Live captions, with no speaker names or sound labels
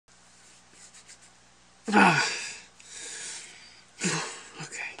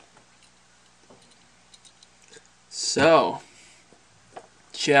Okay. So,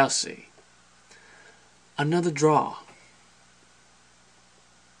 Chelsea. Another draw.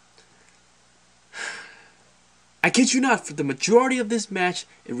 I kid you not, for the majority of this match,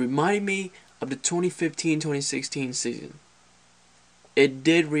 it reminded me of the 2015-2016 season. It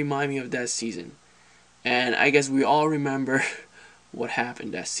did remind me of that season. And I guess we all remember what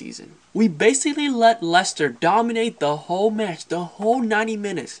happened that season. We basically let Leicester dominate the whole match, the whole 90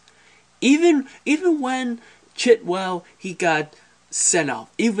 minutes. Even when Chitwell, he got sent off.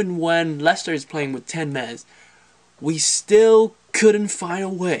 Even when Leicester is playing with 10 men, we still couldn't find a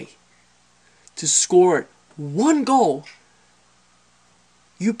way to score one goal.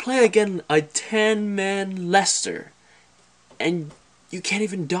 You play against a 10-man Leicester, and you can't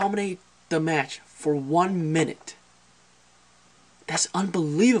even dominate the match for 1 minute. That's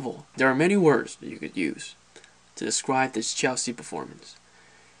unbelievable. There are many words that you could use to describe this Chelsea performance.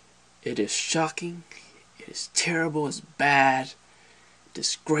 It is shocking, it is terrible, it's bad,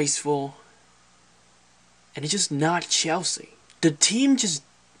 disgraceful, and it's just not Chelsea. The team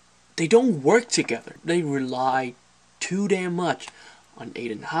they don't work together. They rely too damn much on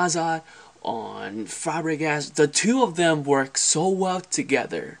Eden Hazard, on Fabregas. The two of them work so well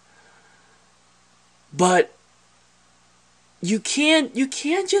together. But you can't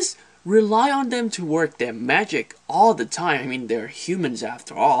just rely on them to work their magic all the time. I mean, they're humans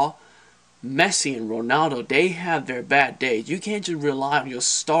after all. Messi and Ronaldo, they have their bad days. You can't just rely on your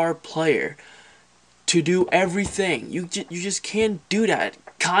star player to do everything. You just can't do that.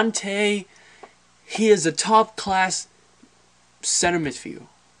 Kante, he is a top class center midfield,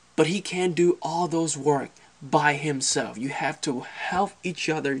 but he can't do all those work by himself. You have to help each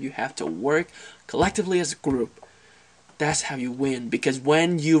other. You have to work collectively as a group. That's how you win, because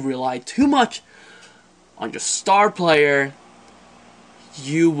when you rely too much on your star player,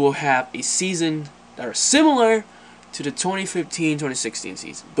 you will have a season that are similar to the 2015-2016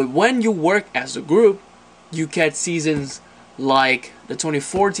 season. But when you work as a group, you get seasons like the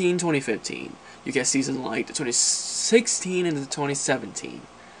 2014-2015. You get seasons like the 2016 and the 2017.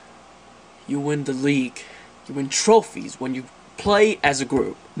 You win the league. You win trophies when you play as a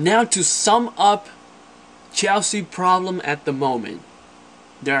group. Now, to sum up Chelsea problem at the moment,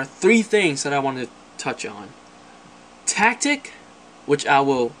 there are 3 things that I want to touch on. Tactic, which I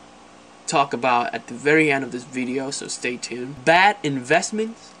will talk about at the very end of this video, so stay tuned. Bad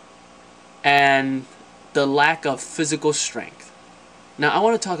investments, and the lack of physical strength. Now, I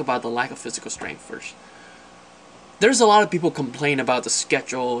want to talk about the lack of physical strength first. There's a lot of people complain about the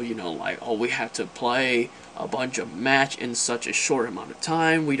schedule, you know, like, oh, we have to play a bunch of match in such a short amount of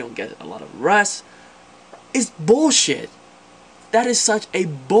time, we don't get a lot of rest. It's bullshit. That is such a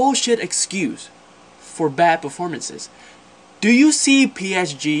bullshit excuse for bad performances. Do you see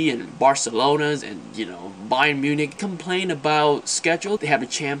PSG and Barcelona's and, you know, Bayern Munich complain about schedule? They have the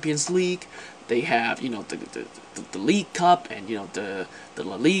Champions League, they have, you know, the League Cup, and, you know, the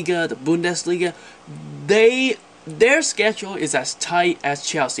La Liga, the Bundesliga. Their schedule is as tight as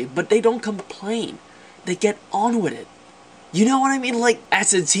Chelsea, but they don't complain. They get on with it. You know what I mean? Like,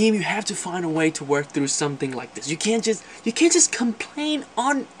 as a team, you have to find a way to work through something like this. You can't just complain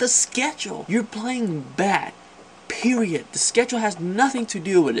on the schedule. You're playing bad. Period. The schedule has nothing to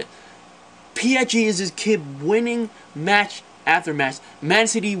do with it. PSG is just keep winning match after match. Man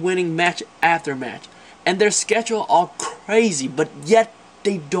City winning match after match. And their schedule are crazy, but yet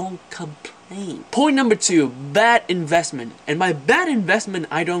they don't complain. Point number 2, bad investment. And by bad investment,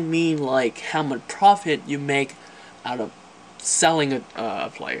 I don't mean like how much profit you make out of selling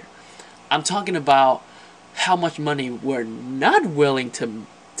a player. I'm talking about how much money we're not willing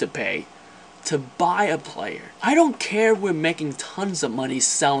to pay to buy a player. I don't care we're making tons of money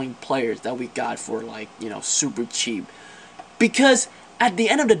selling players that we got for, like, you know, super cheap. Because at the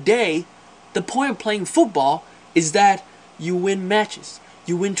end of the day, the point of playing football is that you win matches,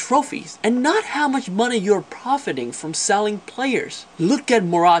 you win trophies, and not how much money you're profiting from selling players. Look at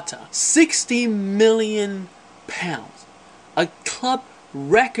Morata, 60 million pounds, a club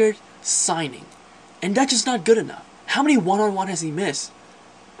record signing, and that's just not good enough. How many one-on-one has he missed?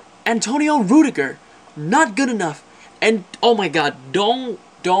 Antonio Rudiger, not good enough. And oh my god, don't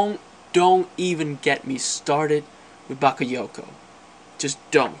even get me started with Bakayoko. Just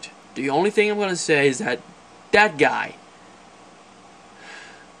don't. The only thing I'm gonna say is that guy,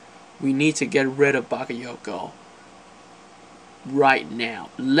 we need to get rid of Bakayoko right now.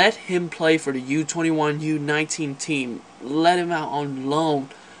 Let him play for the U21, U19 team. Let him out on loan.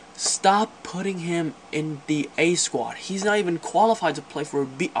 Stop putting him in the A squad. He's not even qualified to play for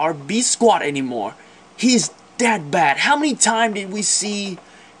our B squad anymore. He's that bad. How many times did we see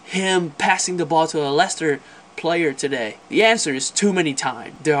him passing the ball to a Leicester player today? The answer is too many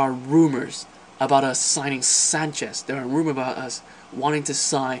times. There are rumors about us signing Sanchez. There are rumors about us wanting to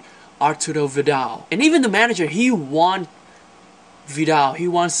sign Arturo Vidal. And even the manager, he wants Vidal, he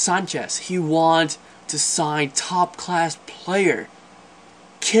wants Sanchez, he wants to sign top-class player.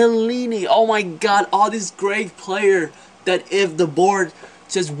 Chiellini, oh my god, all these great players that if the board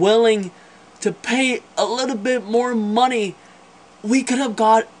just willing to pay a little bit more money, we could have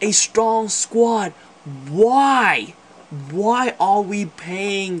got a strong squad. Why? Why are we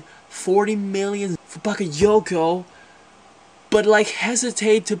paying 40 million for Bakayoko, but like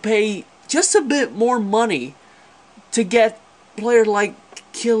hesitate to pay just a bit more money to get player like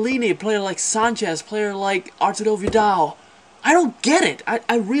Chiellini, player like Sanchez, player like Arturo Vidal? I don't get it.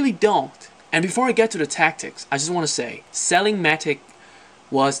 I really don't. And before I get to the tactics, I just want to say, selling Matic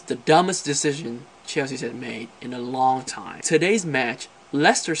was the dumbest decision Chelsea has made in a long time. Today's match,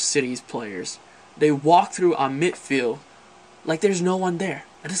 Leicester City's players, they walk through our midfield like there's no one there.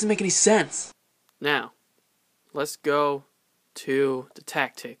 That doesn't make any sense. Now, let's go to the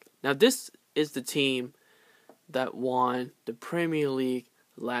tactic. Now, this is the team that won the Premier League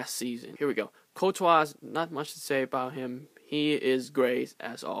last season. Here we go. Courtois, not much to say about him. He is great,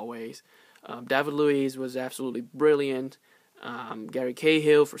 as always. David Luiz was absolutely brilliant. Gary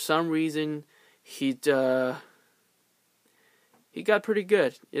Cahill, for some reason, he got pretty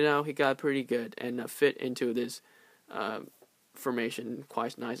good. He got pretty good and fit into this formation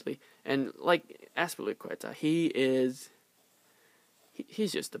quite nicely. And like Azpilicueta, he's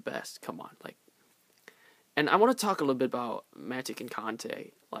just the best. Come on, and I want to talk a little bit about Matic and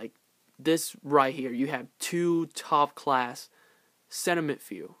Conte. Like this right here, you have two top class center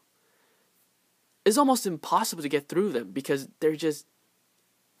midfield. It's almost impossible to get through them because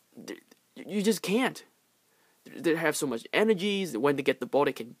you just can't. They have so much energy. When they get the ball,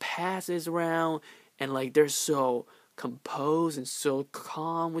 they can pass this around, and they're so composed and so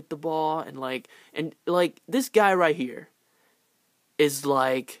calm with the ball, and this guy right here is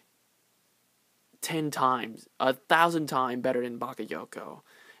 10 times, 1,000 times better than Bakayoko,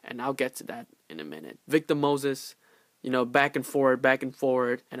 and I'll get to that in a minute. Victor Moses, back and forward,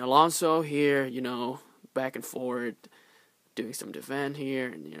 and Alonso here, back and forward, doing some defend here,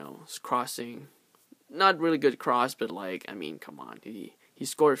 and crossing, not really good cross, but come on, he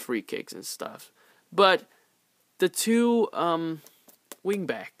scored free kicks and stuff. But the two wing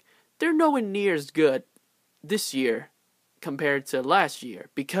back, they're nowhere near as good this year compared to last year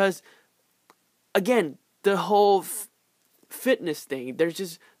because, again, the whole fitness thing,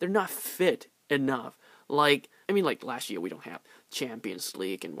 they're not fit enough. Last year we don't have Champions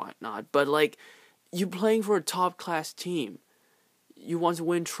League and whatnot, but you're playing for a top class team. You want to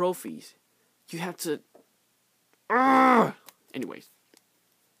win trophies. You have to. Anyways,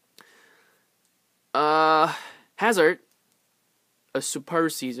 Hazard, a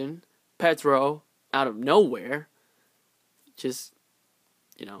superb season. Pedro, out of nowhere, just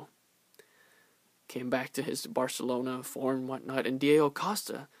came back to his Barcelona form and whatnot. And Diego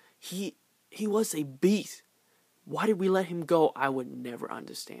Costa, he was a beast. Why did we let him go? I would never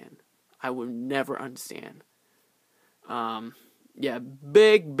understand.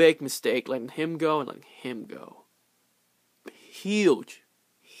 Big mistake letting him go and letting him go. Huge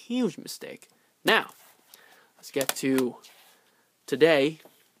mistake. Now, let's get to today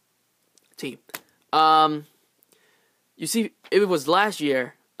team. You see, if it was last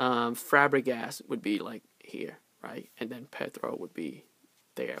year, Fabregas would be here, right? And then Pedro would be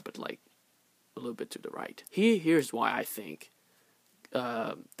there, but a little bit to the right. Here's why I think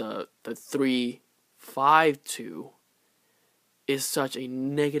the 3-5-2 is such a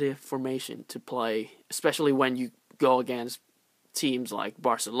negative formation to play, especially when you go against teams like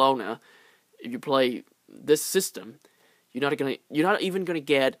Barcelona. If you play this system, you're not even gonna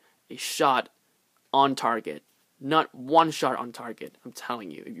get a shot on target. Not one shot on target, I'm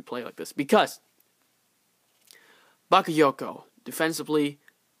telling you, if you play like this. Because Bakayoko, defensively,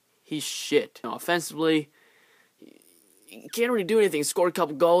 he's shit. Offensively, he can't really do anything. Scored a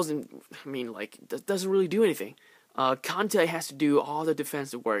couple goals, and doesn't really do anything. Conte has to do all the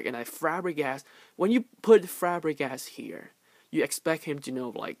defensive work, and Fabregas, when you put Fabregas here, you expect him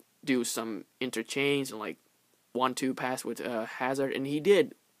to do some interchange and 1-2 pass with Hazard, and he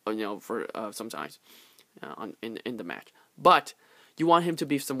did, for sometimes in the match. But you want him to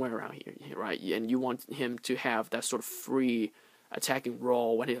be somewhere around here, right? And you want him to have that sort of free attacking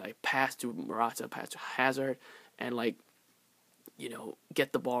role when he pass to Morata, pass to Hazard, and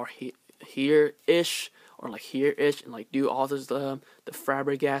get the ball here-ish or here-ish, and do all this the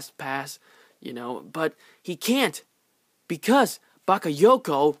Fabregas pass, but he can't because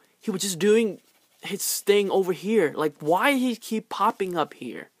Bakayoko, he was just doing his thing over here. Like, why he keep popping up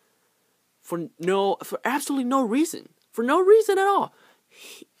here? For absolutely no reason. For no reason at all.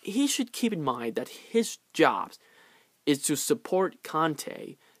 He should keep in mind that his job is to support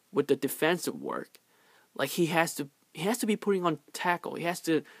Conte with the defensive work. Like, he has to be putting on tackle. He has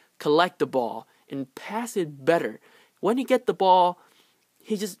to collect the ball and pass it better. When he get the ball,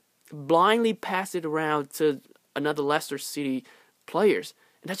 he just blindly pass it around to another Leicester City players,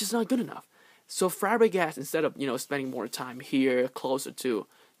 and that's just not good enough. So Fabregas, instead of spending more time here, closer to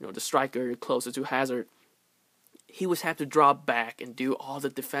the striker, closer to Hazard, he would have to drop back and do all the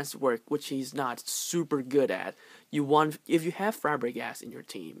defensive work, which he's not super good at. If you have Fabregas in your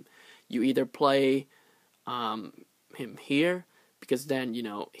team, you either play him here, because then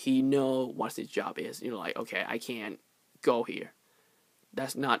he know what his job is. Like, okay, I can't go here.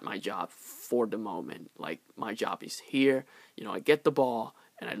 That's not my job for the moment. Like, my job is here. I get the ball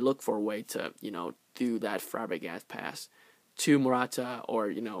and I look for a way to do that Fabregas pass to Morata,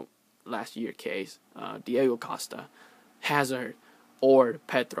 or last year case Diego Costa, Hazard, or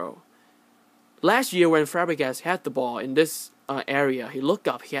Pedro. Last year when Fabregas had the ball in this area, he looked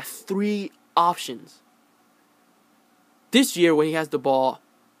up. He had 3 options. This year when he has the ball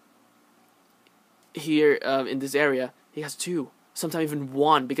here in this area, he has 2, sometimes even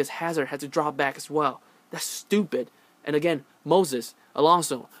 1, because Hazard had to drop back as well. That's stupid. And again, Moses,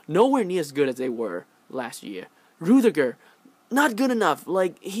 Alonso, nowhere near as good as they were last year. Rudiger, not good enough.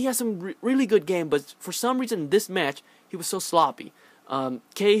 Like, he has some really good game, but for some reason this match he was so sloppy.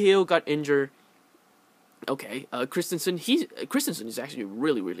 Cahill got injured. Okay, Christensen is actually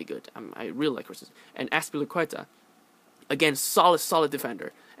really, really good. I really like Christensen. And Azpilicueta, again, solid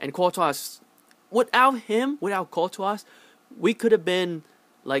defender. And Courtois, without Courtois, we could have been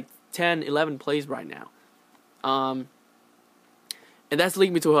like 10, 11 plays right now. And that's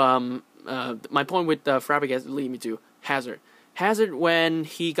leading me to my point with Fabregas leading me to Hazard. Hazard, when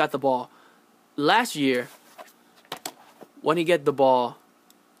he got the ball last year, when he get the ball,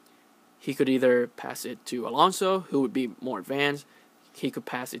 he could either pass it to Alonso, who would be more advanced. He could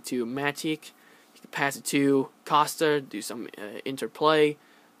pass it to Matic. He could pass it to Costa, do some interplay.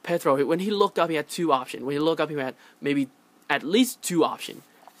 Pedro, when he looked up, he had 2 options. When he looked up, he had maybe at least 2 options.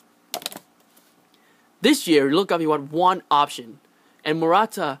 This year, he looked up, he had 1 option. And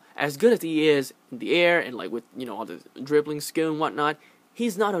Morata, as good as he is in the air and like with all the dribbling skill and whatnot,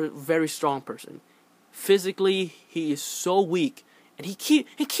 he's not a very strong person. Physically, he is so weak, and he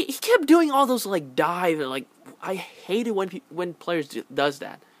kept doing all those like dive, and like, I hate it when players does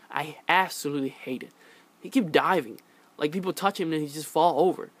that. I absolutely hate it. He kept diving, like people touch him and he just fall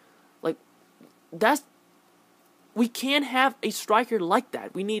over. Like, we can't have a striker like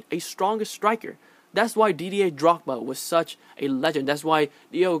that. We need a stronger striker. That's why Didier Drogba was such a legend. That's why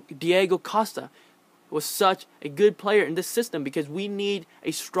Diego Costa was such a good player in this system, because we need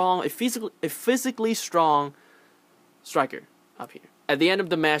a physically strong striker up here. At the end of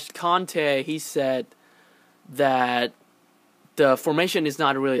the match, Conte, he said that the formation is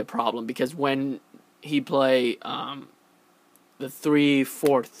not really a problem, because when he play the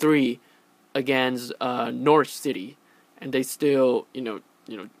 3-4-3 against Norwich City, and they still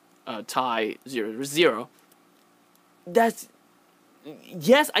tie 0-0.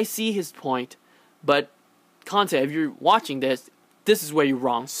 Yes, I see his point, but Conte, if you're watching this is where you're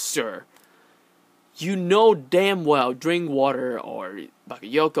wrong, sir. You know damn well Drinkwater or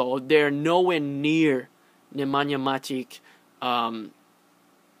Bakayoko, they're nowhere near Nemanja Matic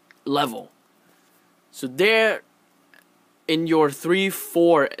level. So they're in your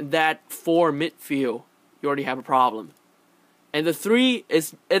 3-4, that 4 midfield, you already have a problem. And the 3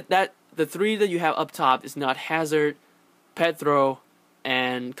 that you have up top is not Hazard, Pedro,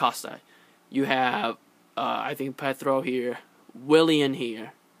 and Costa. You have I think Pedro here, Willian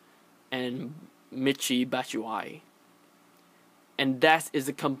here, and Michy Batshuayi. And that is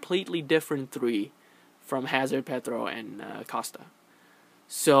a completely different 3 from Hazard, Pedro, and Costa.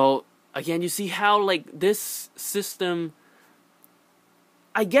 So again, you see how like this system,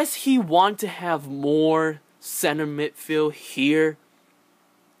 I guess he want to have more center midfield here,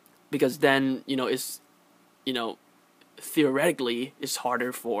 because then it's theoretically it's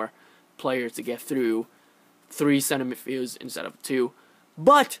harder for players to get through 3 center midfields instead of 2.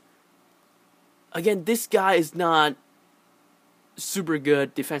 But again, this guy is not super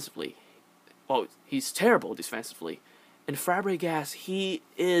good defensively. Well, he's terrible defensively. And Fabregas, he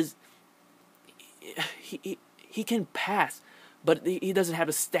can pass, but he doesn't have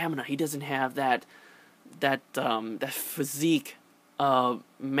the stamina. He doesn't have that physique,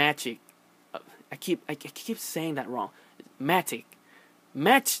 magic I keep saying that wrong. Matic.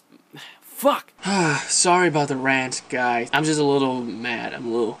 Fuck. Sorry about the rant, guys. I'm just a little mad. I'm a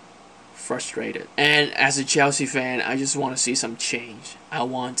little frustrated. And as a Chelsea fan, I just want to see some change. I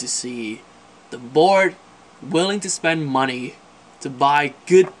want to see the board willing to spend money to buy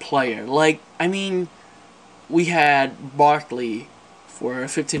good player. Like, I mean, we had Barkley for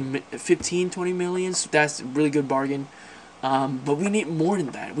 20 million. So that's a really good bargain. But we need more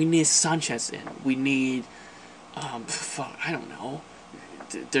than that. We need Sanchez in. We need, fuck, I don't know.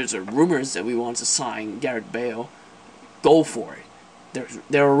 There's rumors that we want to sign Gareth Bale. Go for it.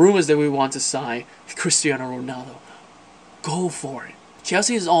 There are rumors that we want to sign Cristiano Ronaldo. Go for it.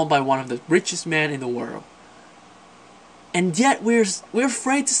 Chelsea is owned by one of the richest men in the world. And yet we're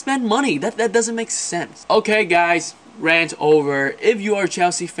afraid to spend money. That doesn't make sense. Okay, guys, rant over. If you are a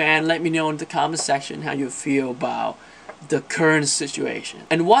Chelsea fan, let me know in the comment section how you feel about the current situation.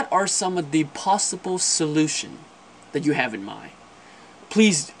 And what are some of the possible solutions that you have in mind?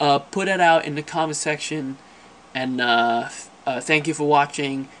 Please put it out in the comment section. And thank you for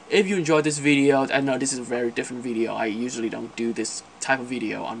watching. If you enjoyed this video, I know this is a very different video. I usually don't do this type of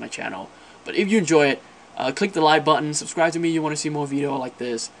video on my channel. But if you enjoy it, click the like button, subscribe to me if you want to see more video like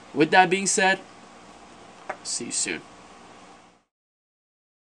this. With that being said, see you soon.